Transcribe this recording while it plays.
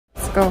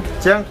go.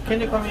 Jiang,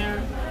 can you come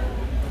here?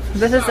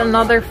 This is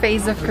another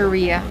phase of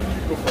Korea.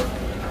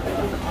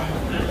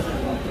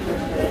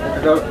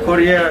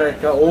 Korea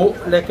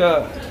like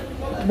a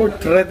more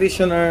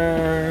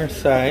traditional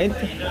side.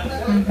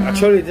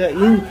 Actually,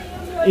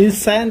 in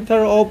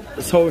center of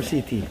Seoul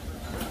City.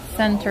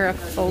 Center of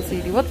Seoul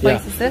City. What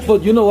place is this?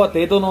 But you know what?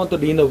 They don't want to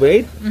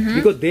renovate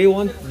because they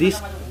want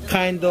this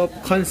kind of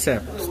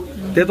concept.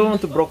 They don't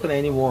want to broken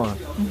anymore.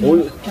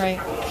 Right.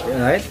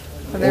 Right.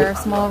 So there are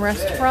small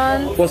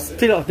restaurants. But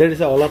still, there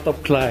is a lot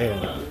of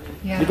clients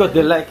because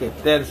they like it.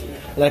 There's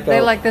like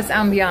they like this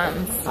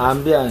ambiance.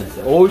 Ambiance,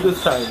 old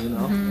style, you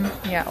know.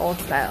 Yeah, old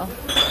style.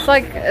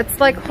 It's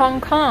like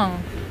Hong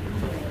Kong.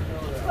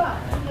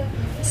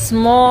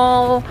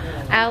 Small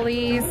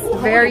alleys,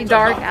 very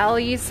dark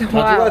alleys.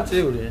 Wow.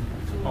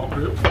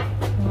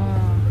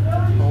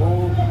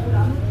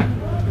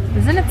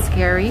 Isn't it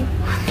scary?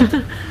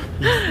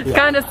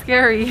 Kind of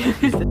scary.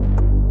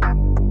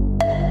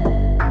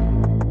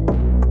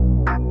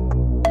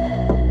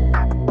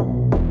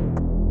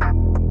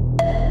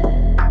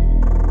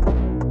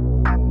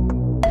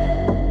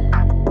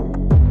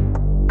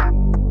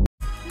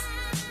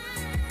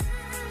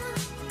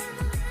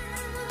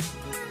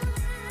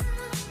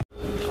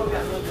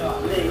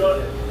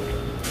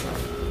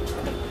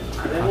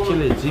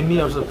 Actually,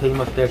 Jimmy also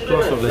famous there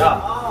too.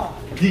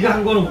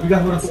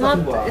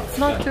 It's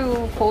not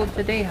too cold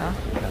today, huh?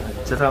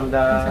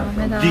 죄송합니다.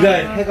 네가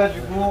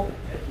해가지고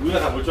우리가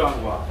다 멀쩡한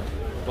거야.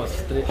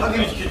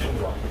 확인을 시켜주는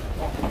거야.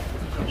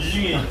 이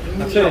중에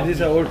actually,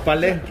 these are all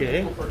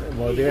palenque.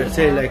 Well, they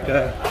say like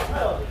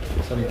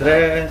some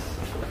dress,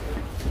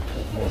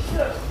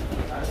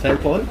 cell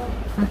phone,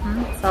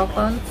 Cell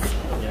phones.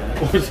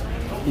 or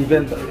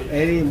even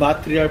any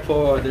material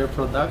for their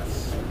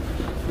products.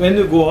 When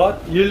you go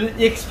out, you'll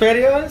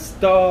experience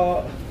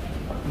the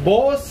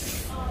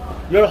most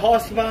your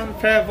husband's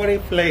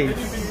favorite place.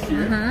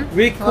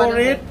 We call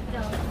it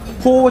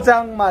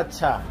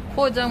POJANGMACHA.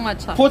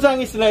 포장마차.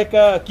 Pojang is like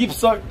a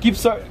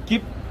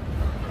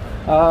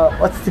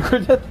what's the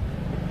called?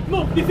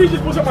 No, this is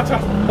just POJANGMACHA.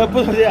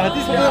 Yeah,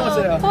 this is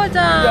POJANGMACHA.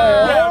 포장.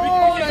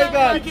 Oh my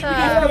god.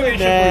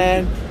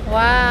 Man.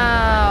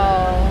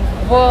 Wow.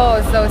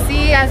 Whoa, so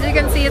see, as you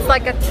can see, it's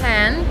like a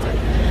tent.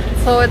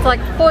 So it's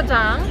like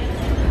pojang.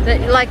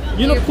 Like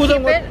You know Pojang,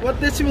 keep it. what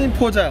does it mean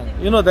Pojang?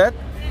 You know that?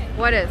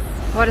 What is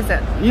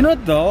it? You know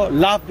the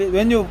lap,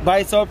 when you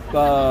buy some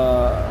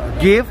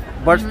gift,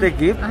 birthday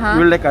gift,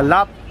 you like a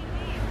lap.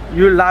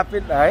 You lap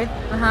it, right?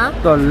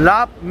 The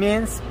lap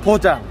means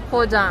Pojang.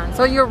 Pojang.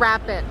 So you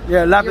wrap it.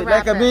 Yeah, lap You it.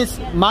 Like wrap a means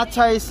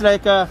matcha is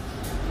like a,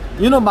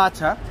 you know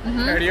matcha?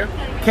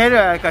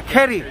 Carrier, like a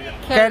carry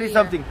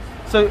something.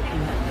 So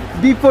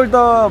before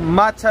the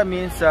matcha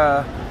means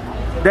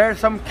there's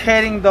some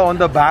carrying on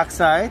the back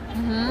side,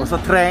 also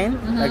train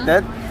like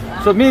that.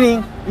 So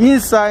meaning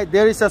inside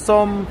there is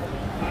some.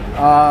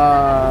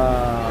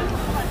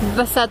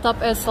 The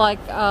setup is like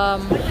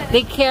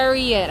they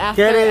carry it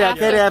after. Carry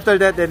after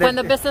that. And when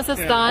the business is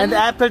done. And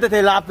after that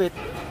they lap it.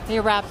 They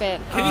wrap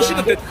it. Can you see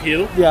the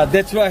heel? Yeah,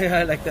 that's why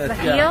I like that. The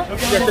yeah. heel?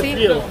 Yes, the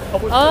heel.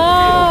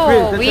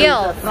 Oh,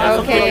 wheel.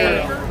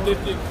 Okay.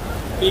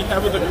 They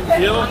have the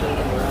heel.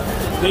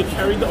 They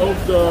carry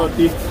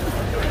this.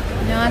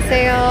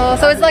 안녕하세요.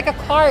 So it's like a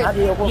cart.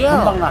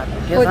 Yeah.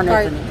 Food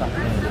cart.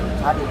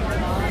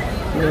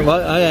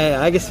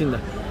 알겠습니다.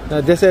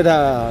 They said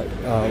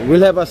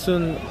we'll have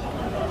soon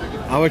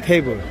our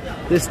table.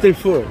 It's still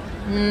full.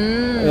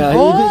 It's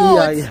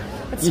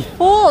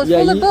full. It's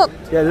fully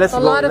booked. Yeah, let's a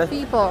go. lot of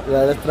people.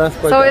 Yeah, let's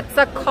transport. So that. it's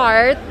a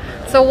cart.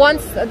 So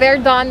once they're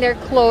done, they're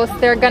closed.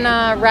 They're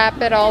gonna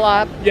wrap it all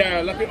up.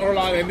 Yeah, wrap it all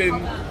up, and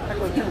then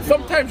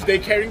sometimes they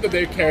carrying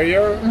their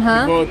carrier,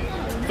 but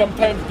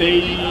sometimes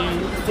they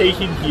stay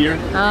in here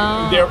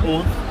their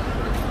own.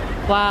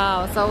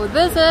 Wow. So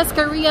this is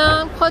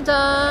Korean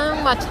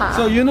포장마차.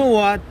 So you know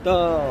what?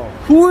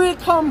 Who will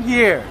come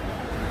here?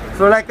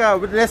 So like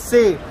let's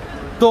say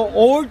the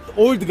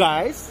old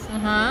guys.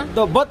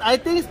 But I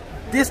think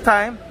this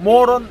time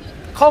more on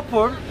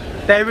couple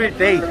they will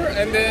date.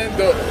 And then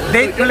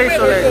date place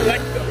already.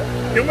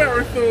 Young men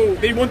also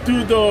they want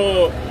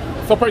to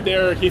support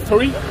their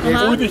history,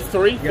 old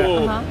history.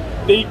 So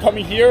they come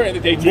here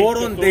and they more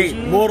on day.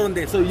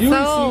 So you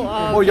will see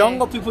more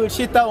younger people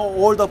sit down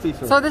or older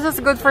people. So this is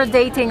good for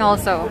dating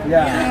also.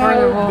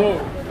 Yeah.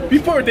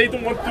 Before they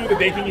don't want to do the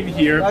dating in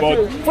here,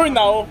 but for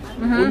now,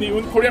 only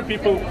Korean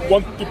people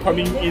want to come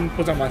in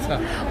포장마차.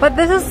 But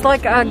this is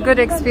like a good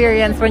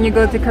experience when you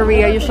go to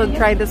Korea. You should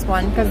try this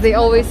one because they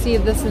always see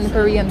this in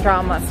Korean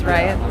dramas,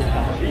 right?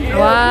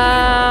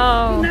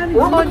 Wow.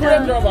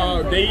 Korean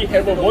drama, they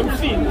have one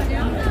scene.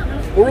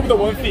 All of the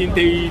one scene,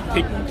 they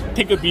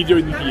take a video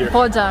in here.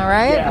 Pojang,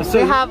 right? Yeah. So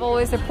you have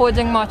always a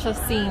Pojangmacha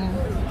scene.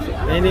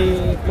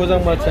 Any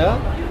포장마차?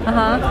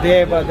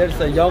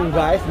 There's a young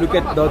guys. Look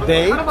at the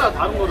day.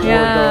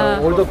 Yeah.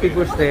 The older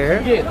people's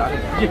there.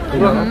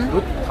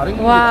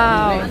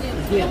 Wow.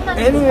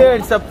 Anywhere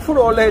it's a full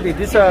already.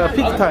 This is a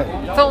peak time.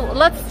 So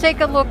let's take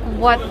a look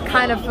what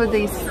kind of food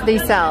they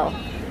sell.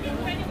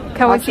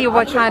 Can we see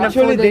what kind of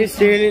actually food there's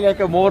really like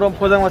a moron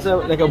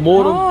포장마차, like a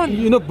moron,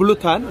 you know,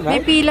 bulutan,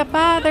 right? Pipila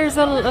pa. There's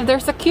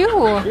a queue.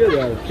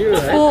 Yeah, cute,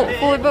 right?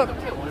 Fully booked.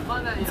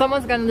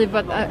 Someone's gonna leave,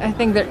 but I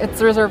think that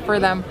it's reserved for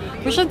them.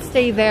 We should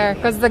stay there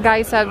because the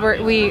guy said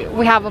we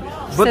have a.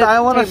 But I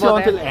want to show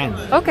there. until end.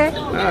 Okay.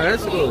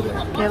 Let's go there.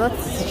 Okay,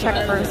 let's check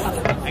first.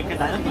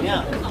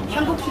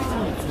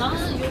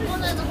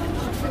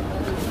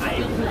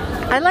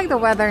 I like the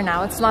weather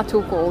now. It's not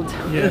too cold.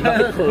 Yeah,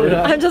 not cold.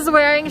 I'm just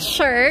wearing a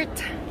shirt,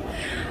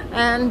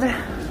 and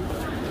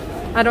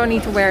I don't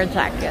need to wear a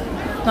jacket.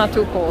 Not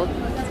too cold.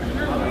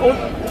 All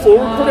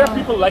Korean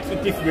people like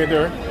this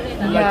weather,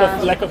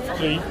 like a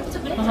spring.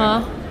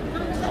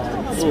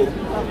 So,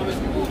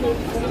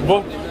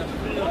 but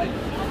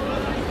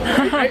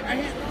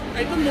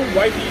I don't know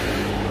why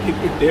he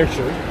put their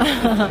shirt.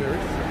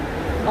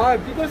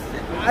 Because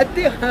I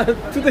think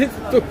today is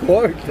too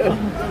cold.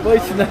 But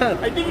it's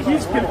not. I think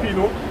he's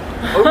Filipino.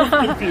 Always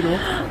Filipino.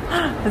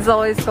 It's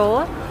always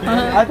cold.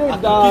 I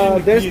think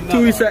there's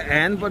two is an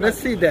end, but let's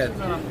see that.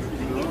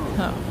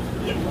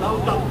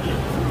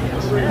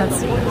 Let's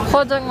see.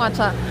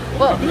 포장마차.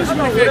 Well,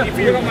 If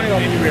you don't mind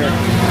anywhere.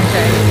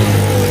 okay.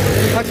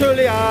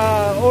 Actually,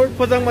 all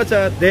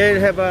포장마차 they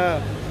have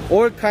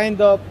all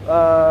kind of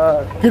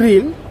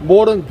grill,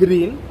 modern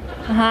grill.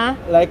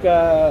 Like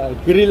a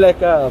grill,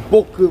 like a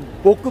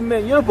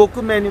볶음면. You know,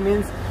 볶음면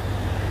means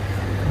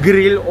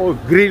grill or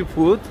grill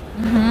food.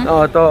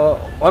 The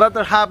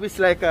another half is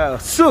like a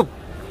soup,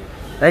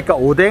 like a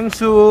odeng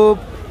soup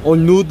or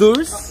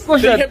noodles.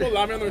 They have a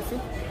ramen also.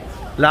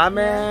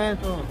 Ramen.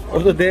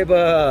 Also they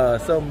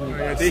have some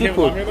They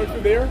seafood. have ramen also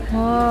there.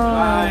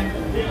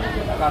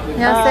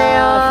 안녕하세요.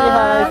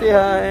 Say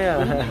hi.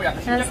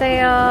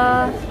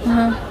 안녕하세요.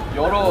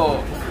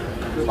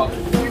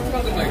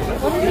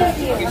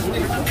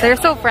 They're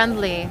so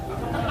friendly.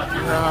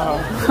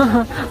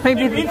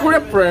 Maybe In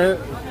Korean friend,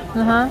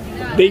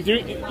 they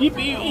drink.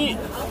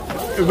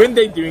 When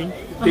they drink,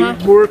 they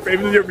more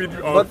familiar with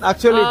us. But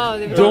actually, Oh,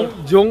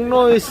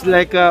 Jongno is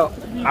like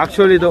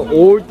actually the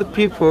old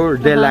people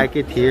they like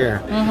it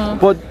here.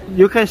 But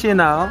you can see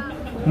now,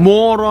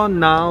 more on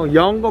now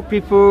younger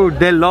people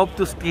they love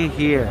to stay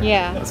here.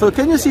 Yeah. So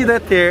can you see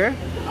that there?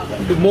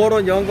 The more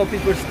on younger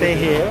people stay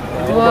here.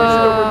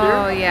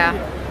 Whoa, yeah.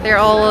 They're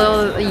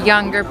all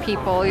younger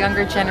people,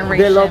 younger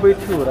generation. They love it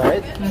too,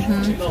 right?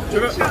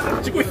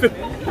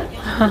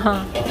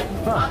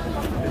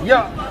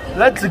 Yeah.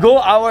 Let's go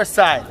our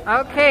side.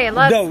 Okay,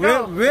 let's go.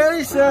 Where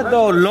is the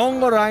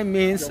longer line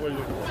means?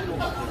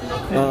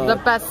 The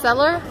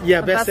bestseller?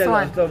 Yeah, The best bestseller.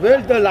 one. So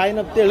where's the line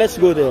up there? Let's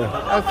go there.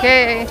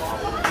 Okay,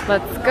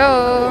 let's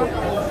go.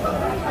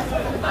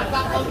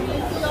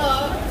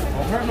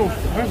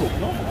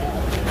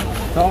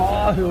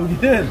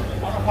 여기는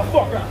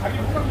봤어. 아까 가게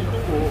사람도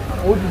있었고.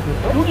 어디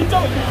있었어? 여기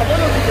있잖아. 여기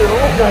가면은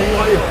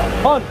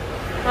헌.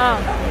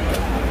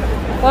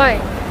 Why?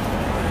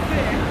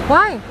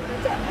 Why?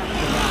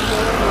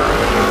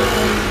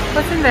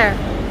 What's in there?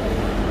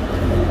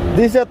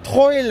 This is a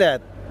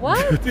toilet. What?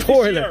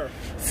 Toilet.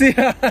 See, you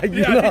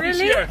know.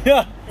 Really?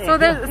 Yeah. So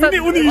there's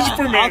only use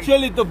for men.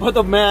 Actually, for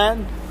the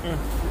man,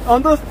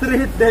 on the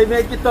street they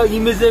make it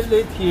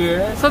immediately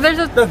here. so there's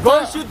a The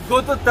girl should go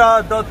to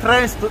the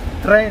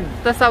train.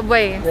 the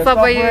subway, Yeah,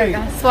 subway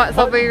But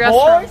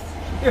restaurant. boys,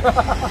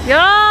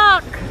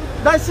 Yuck!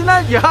 that's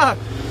not yuck.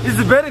 It's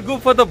very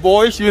good for the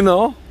boys, you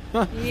know.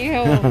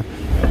 Ew.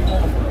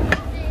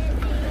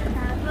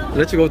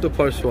 Let's go to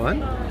first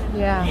one.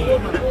 Yeah.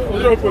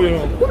 어디로 갈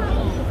거예요?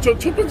 저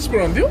첫 번째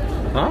집은 안 돼요?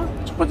 어?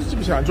 첫 번째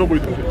집이 제일 안 좋아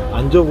보이던데.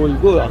 안 좋아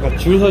보이고 아까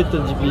줄 서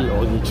있던 집이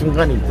어디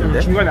중간에 있던데.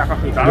 중간에 아까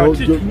그 나랑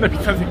키 존나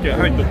비싼 새끼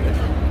하나 있던데.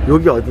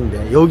 여기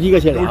어딘데? 여기가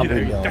제일 나아 여기다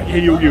보여. 여기. 딱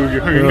여기 여기.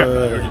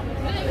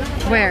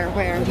 Where?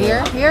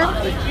 Here? Here?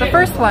 The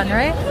first one,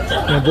 right?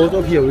 Both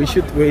of you, we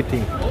should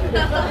waiting.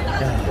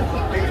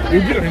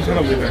 여기가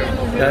괜찮아 보이나요?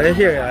 야,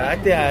 here,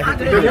 아때야.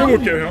 내가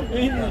먹어볼게요 형.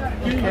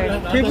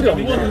 테이블이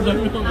없네.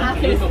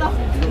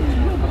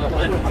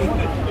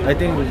 I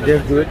think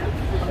they're good.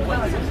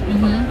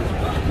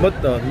 But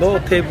no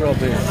table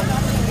over here.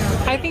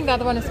 I think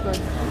that one is good.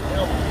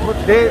 But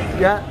they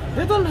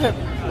don't have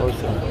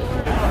also.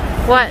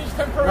 What?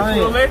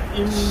 Toilet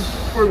in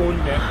for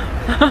only.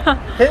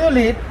 Can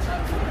you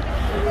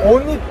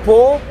only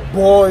for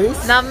boys?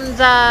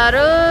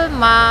 남자를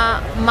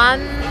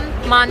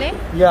만에?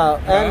 Yeah,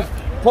 and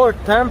for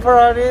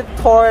temporary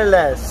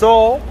toilet.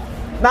 So,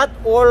 not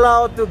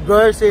allowed to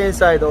girls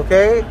inside,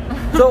 okay?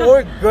 So,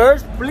 all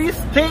girls, please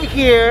stay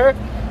here.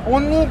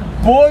 Only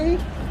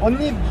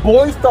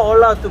boys are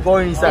allowed to go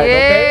inside,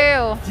 okay?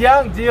 Ew.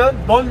 Jiang,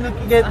 don't look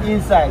at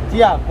inside.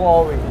 Jiang,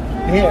 go away.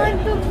 Here.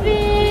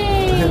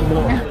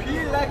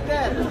 Feel like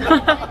that.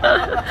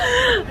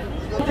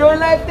 You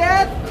like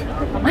that?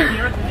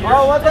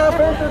 Oh, what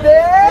happened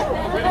today?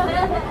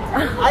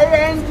 I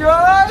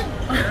enjoy.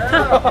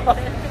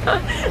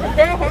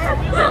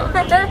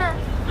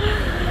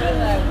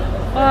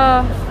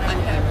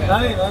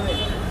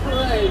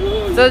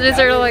 So these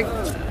are like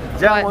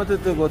Jiang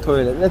wanted to go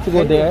toilet. Let's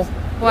go there.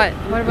 What?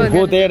 What about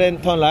Go there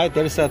and turn right.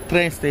 There is a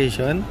train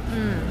station.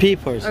 Pee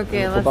first.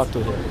 Okay, Go back to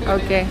there.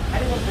 Okay.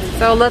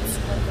 So let's.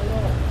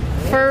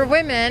 For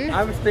women,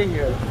 I'm staying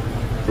here.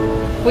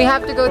 we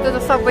have to go to the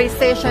subway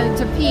station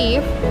to pee.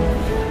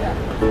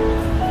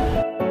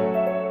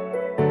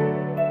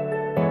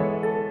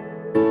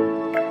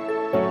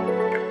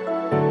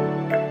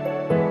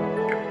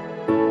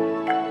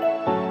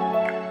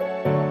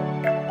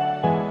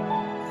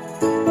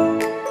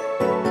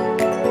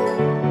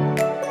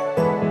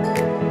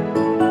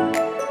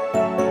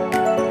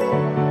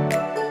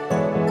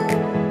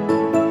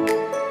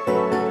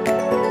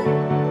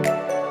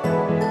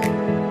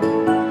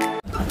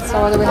 So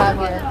what do we have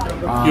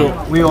here?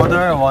 We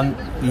order one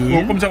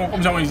eel.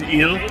 꼼장어 is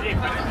eel.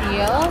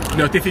 Eel,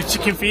 No, this is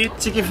chicken feet.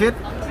 Chicken feet.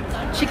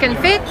 chicken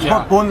feet,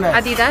 Yeah. Boneless.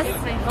 Adidas.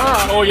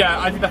 Oh, Oh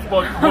yeah, Adidas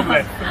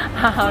boneless.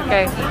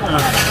 okay.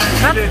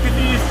 This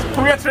is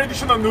Korea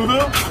traditional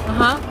noodle.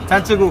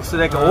 잔치국수,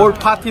 like all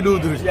party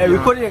noodles. Yeah, we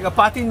call it like a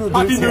party noodles.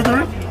 Party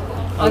noodle.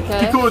 Okay.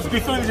 Because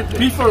this one is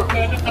before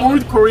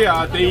old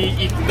Korea, they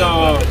eat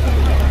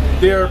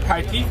their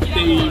party.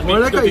 They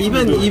Or make like a this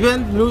noodle.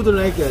 event noodle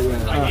like that.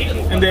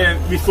 Yeah. And then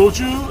with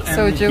soju and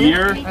Soju.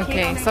 beer.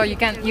 Okay, so you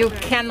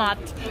cannot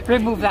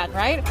remove that,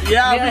 right?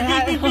 Yeah,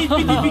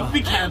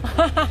 we can.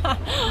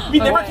 We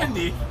never can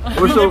be.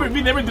 Also-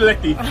 We never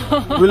delete it.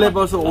 We'll have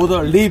also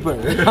order liver.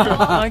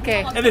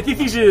 Okay. And then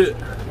this is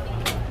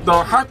the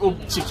heart of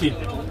chicken.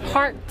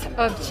 Heart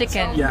of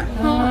chicken. Yeah.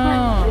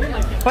 Oh.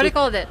 What do you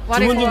call it? What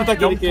do you 주문 좀 call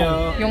it? 부탁드릴게요.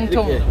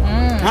 용통.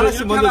 이렇게.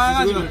 하나씩 먼저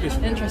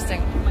주시고요.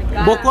 Interesting.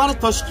 먹고 하나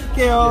더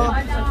시킬게요.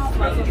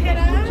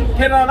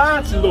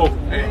 테라나 진도.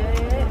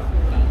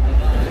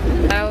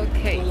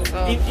 Okay, so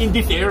In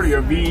this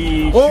area,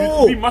 we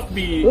Oh! must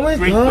be Oh my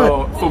drink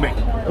God. the somek.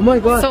 Oh my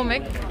god.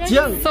 somek.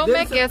 Jiang,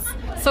 Somek there's is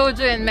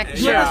soju and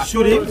mekju. Yeah,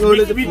 shrimp,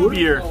 with food.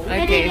 beer.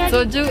 Okay,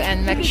 soju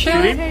and mekju.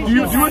 Shrimp? Do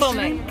you want Somek.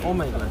 shrimp? Oh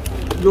my god.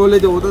 You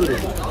already ordered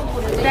it.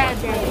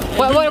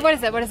 What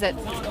is it? What is it?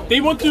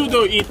 They want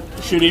to eat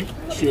shrimp.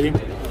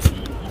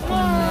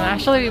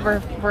 Actually,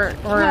 we're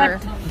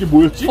이게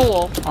뭐였지?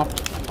 full.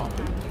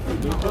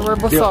 We're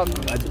busog.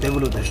 아주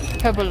배부르다.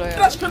 배불러요.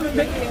 테라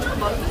시켰는데?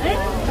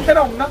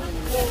 테라 없나?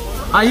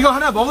 아 이거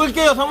하나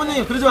먹을게요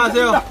사모님. 그러지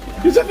마세요.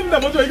 괜찮습니다.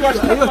 먼저 이거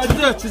하시죠.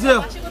 이거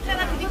주세요.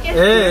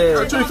 예.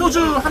 저희 소주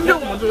한 병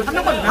먼저 한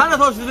병만 하나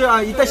더 주세요.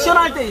 아 이따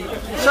시원할 때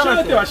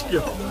시원할 때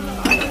마실게요.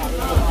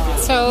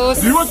 So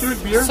Do you want to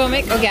drink beer?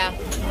 somek. Oh yeah,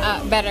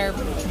 better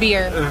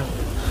beer.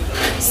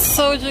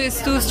 Soju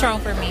is too strong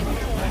for me.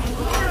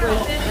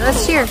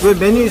 Let's cheers. The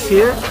menu is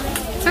here.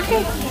 It's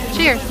okay.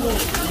 Cheers.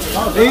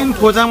 In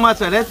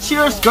포장마차. Let's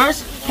cheers,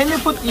 girls. Can you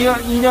put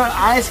in your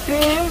ice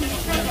cream?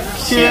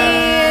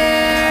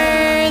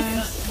 Cheers.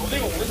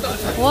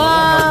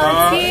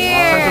 Wow,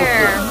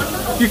 here.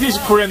 This is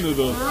Korean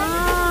noodle.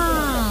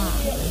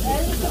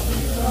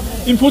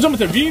 In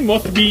Pojangmacha, we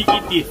must be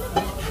eat it.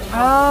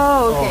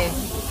 Oh, okay.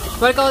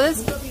 What do you call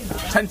this?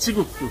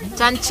 잔치국수.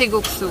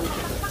 Janchiguksu.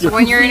 So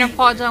when you're in a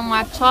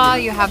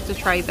POJANGMACHA, you have to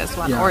try this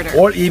one. Order.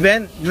 All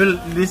event you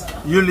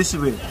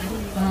receive it.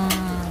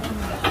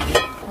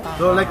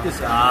 So like this.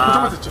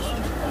 포장마차 진짜.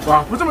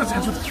 와, 포장마차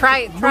진짜.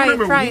 Try it.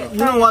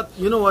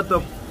 You know what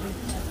the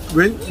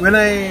when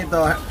I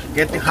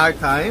getting hard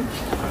time.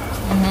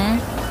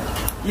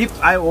 If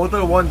I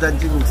order one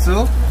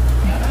잔치국수,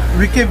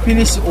 we can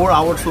finish all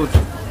our soju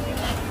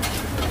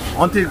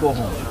until go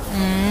home.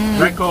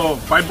 Like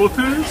 5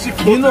 bottles, 6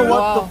 bottles. You know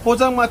what Wow. the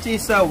포장마차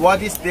is?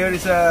 What is there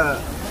is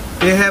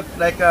they have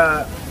like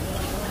a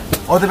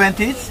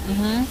advantage.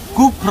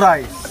 Good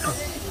price.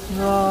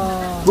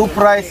 Wow. Good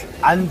price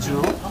anju.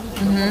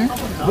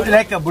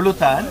 Like a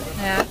bulutan.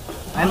 Yeah.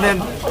 And then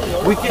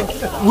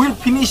we'll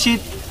finish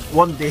it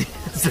one day.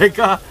 It's like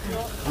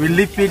we'll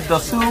refill the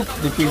soup,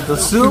 refill the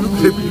soup,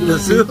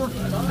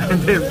 and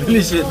then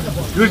finish it.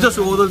 We'll just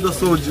order the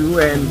soju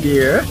and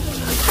beer.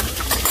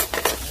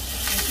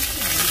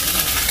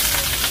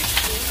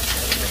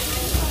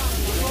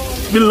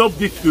 We love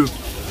this too.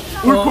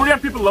 All Korean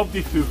people love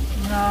this too.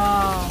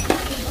 No.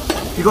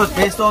 Because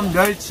based on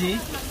멸치,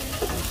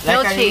 like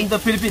멸치. in the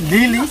Philippines,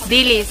 lilies.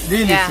 Dilis.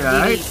 Yeah,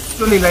 right? dilis.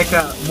 Actually like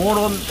more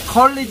on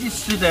college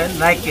student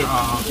like it.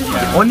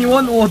 Only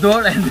one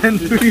order and then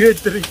we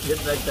drink it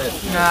like that.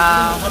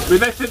 Wow.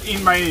 When I sit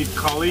in my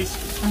college,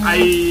 I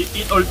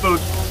eat also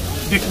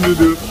this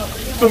noodle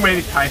so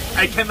many times.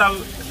 I cannot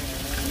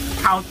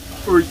count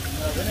or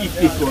eat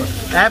this one.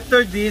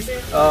 After this,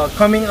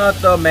 coming out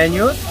the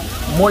menus,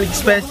 more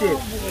expensive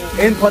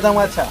in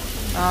포장마차.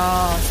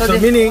 Oh, so So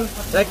this. meaning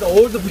like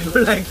all the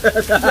people like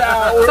that.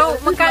 So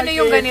magkano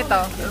yung ganito?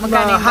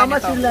 Magkano yung How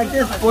much ganito? is like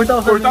this?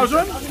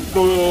 4,000? 4,000?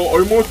 So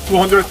almost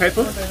 200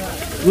 pesos?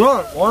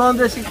 No,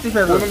 160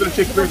 pesos.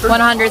 106 pesos?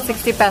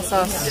 160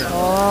 pesos.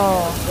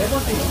 Oh.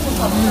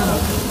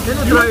 Can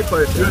you try it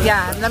first?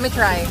 Yeah, let me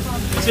try.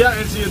 Sia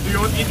and Sia, do you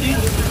want eating?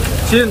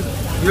 Jin,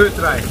 you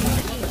try.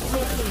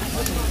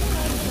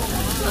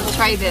 Let's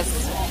try this.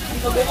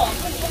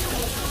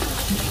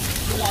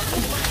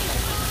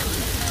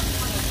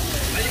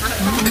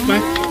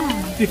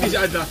 This is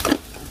Aja.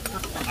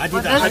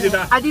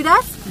 Adidas.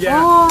 Adidas? Yeah.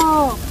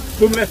 Oh.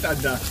 Boomless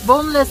Adidas.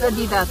 Boneless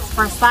Adidas.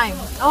 First time.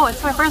 Oh,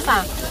 it's my first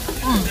time.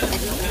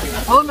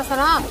 Oh,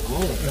 masarap.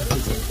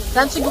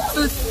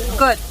 Danchiguksu is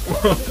good.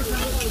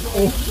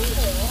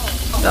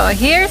 So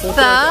here's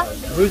the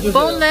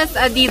boneless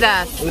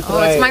Adidas.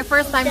 Oh, it's my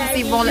first time to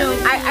see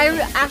boneless.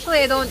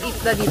 I don't eat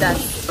the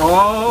Adidas.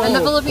 Oh. In the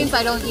Philippines,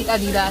 I don't eat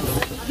Adidas.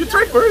 You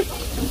try first.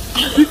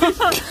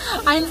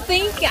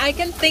 I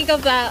can think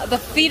of the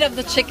feet of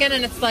the chicken,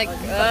 and it's like,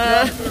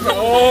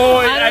 Oh,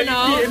 I don't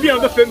know. We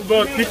understand,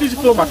 but this is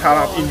so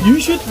masarap. You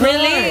should try.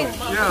 Really?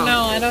 Yeah.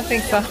 No, I don't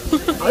think so.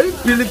 Are you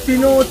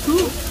Filipino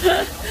too?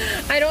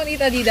 I don't eat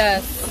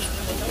Adidas.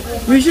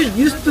 We should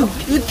used to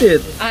eat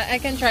it. I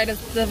can try the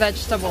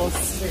vegetables.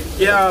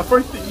 Yeah,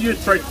 first you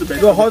try to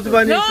make. Your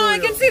husband No, is I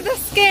can see the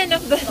skin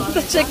of the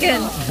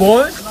chicken.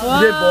 bone?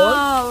 They bone?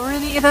 Wow,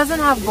 really? It doesn't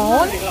have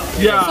bone?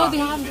 Yeah. So they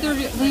have to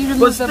remove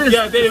But the... still-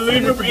 Yeah, they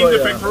deliver in the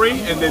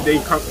factory and then they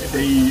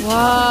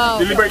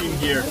Wow. deliver in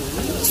here.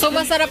 So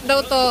masarap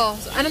daw to.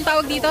 Anong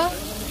tawag dito?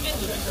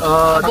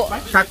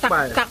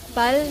 Takpal.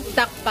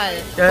 Takpal.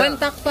 Yeah. When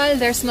takpal,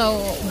 there's no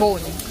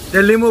bone. They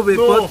remove it,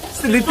 No, but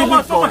still little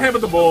bit someone bone. have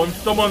the bone,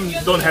 someone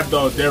don't have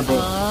their bone.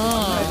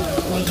 Ah,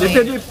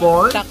 Little bit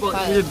bone, Takpal.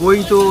 but you're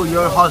going to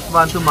your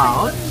husband to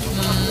mouth.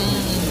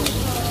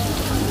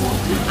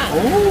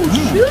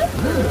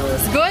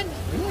 It's good?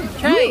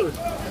 Try.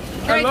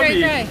 I love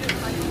it. Try.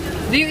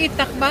 Do you eat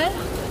takbal?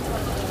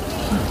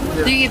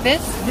 Do you eat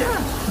this? Yeah.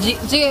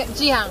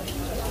 Jihang.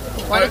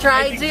 Wanna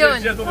try?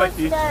 Jion. Just like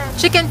this.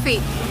 Chicken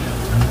feet.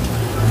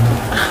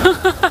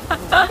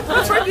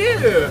 That's right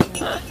here.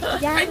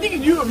 I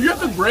think you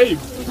have to brave.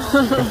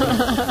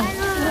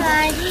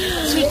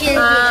 Chicken.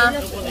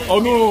 Oh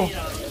no.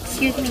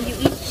 Excuse me, you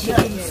eat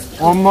chicken.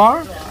 One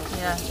more?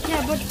 Yeah.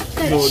 Yeah, but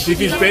No, this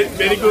is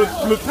very good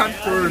gluten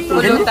for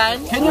Pulutan?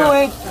 Can you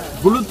eat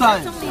gluten?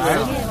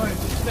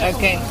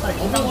 Okay.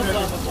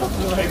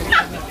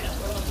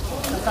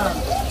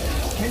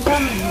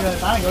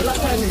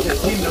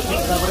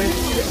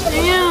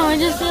 yeah, I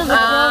just feel the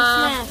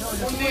Ah.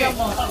 snap.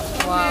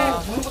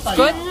 Wow.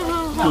 Good?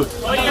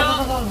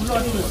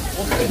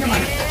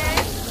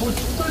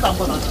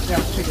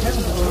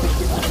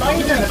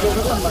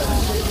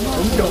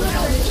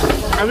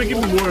 I will give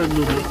you more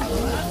noodles.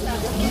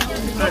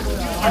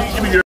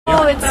 Give me your.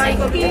 Oh, it's like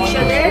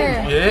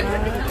sugar. Yeah.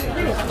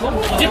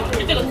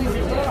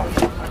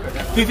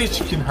 This is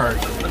chicken heart.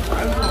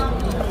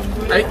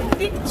 I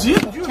think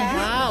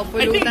Wow,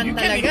 pulutan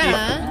talaga.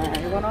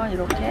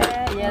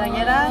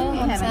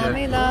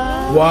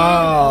 Wow.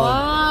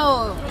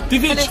 Wow.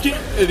 this is chicken.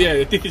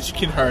 Yeah, this is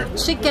chicken heart.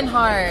 Chicken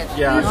heart.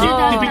 Yeah,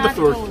 dip in the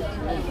sauce.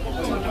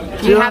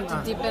 You have to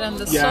dip it on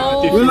the Yeah,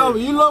 sauce. dip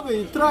You love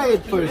it. Try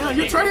it first. Yeah,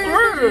 you try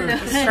first.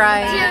 Let's try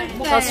it.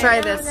 Let's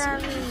try this.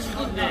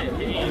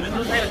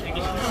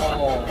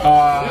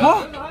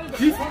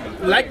 This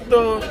like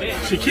the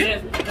chicken?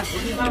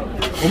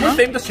 Almost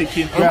same the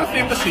chicken. Almost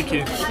same the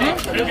chicken.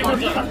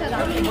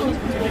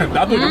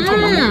 나도 이렇게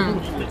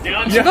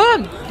It's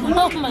good.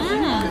 뭐?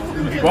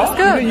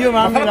 Good. You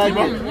mommy like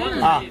it.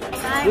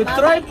 You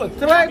try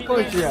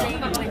first, yeah.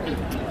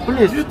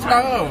 Please. You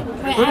try.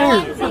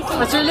 Please.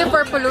 It's really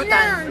for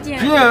pulutan.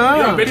 Yeah,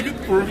 Yeah. very good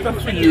for that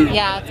for you.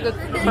 Yeah, it's good.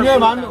 Yeah,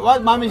 mommy.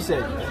 What mommy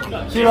said?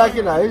 She like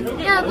it, right?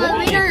 Yeah, but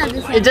we don't have the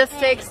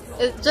same.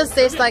 It just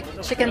tastes like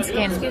chicken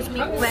skin. Excuse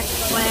me, quack,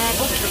 quack.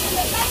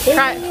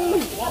 Try.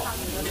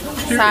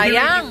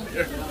 Sayang.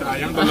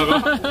 sayang talaga.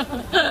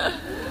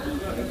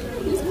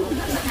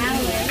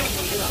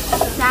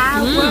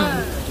 Sour.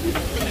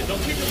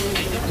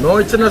 No,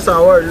 it's not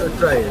sour. You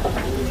try it.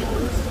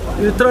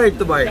 You try it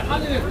to buy.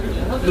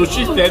 No,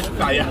 she said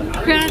sayang.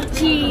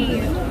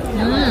 Crunchy.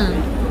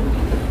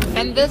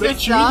 And this Very is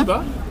chewy, the... diba?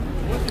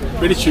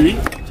 Very chewy.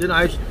 Then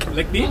I,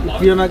 Like this?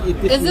 if you're not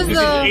eating, Is this This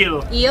the is eel.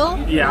 eel?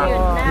 Yeah.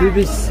 you'll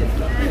be sick.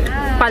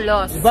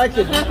 Palos. Bite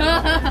it.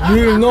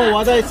 You know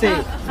what I say.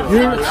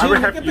 You I will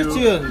help you.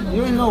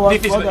 You know what,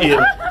 This is what the I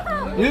eel.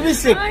 You'll be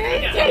sick.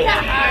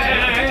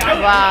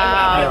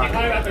 Wow.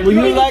 Will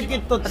you like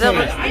it to taste?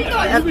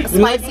 It's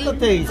You like spicy. the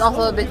taste? It's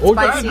also a bit Oh,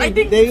 spicy. I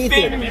think They eat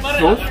same it.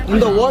 sauce. In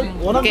the world,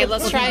 one of Okay, the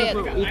let's try it.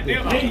 people eat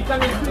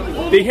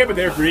it. They have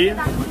their breed.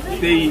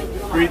 They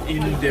breed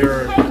in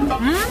their own.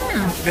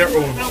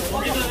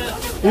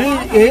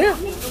 Yeah?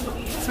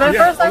 It's my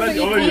first time to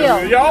eat eel.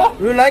 Yeah.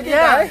 You like it,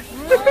 Yeah. right?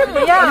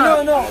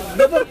 Yeah. No.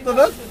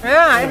 Duduk.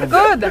 Yeah, it's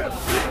good.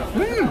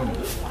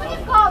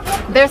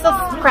 There's a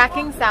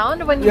cracking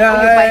sound when you Yeah,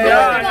 bite it.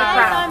 yeah, There's a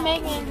crack. I'm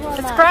making it for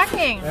It's my-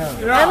 cracking.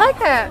 I like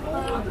it.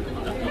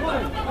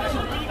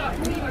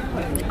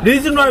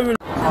 Reason why we...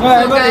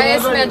 So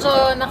guys, medyo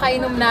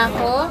nakainom na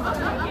ako.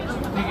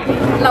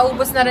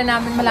 Naubos na rin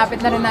namin, malapit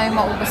na rin namin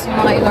maubos yung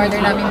mga in-order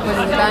namin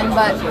pulutan.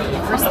 But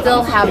we're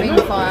still having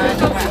fun.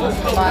 We're having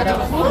a lot of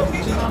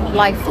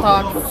life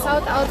talks.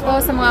 Shout out po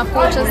sa mga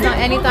coaches ng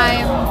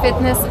Anytime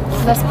Fitness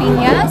Las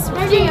Piñas,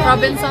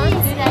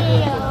 Robinsons.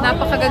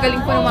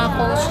 Napakagagaling po ng mga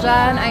coach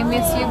dyan. I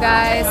miss you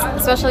guys.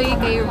 Especially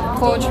kay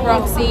Coach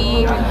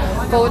Roxy,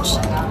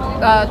 Coach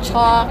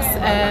Chalks,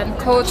 and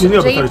Coach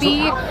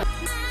JP.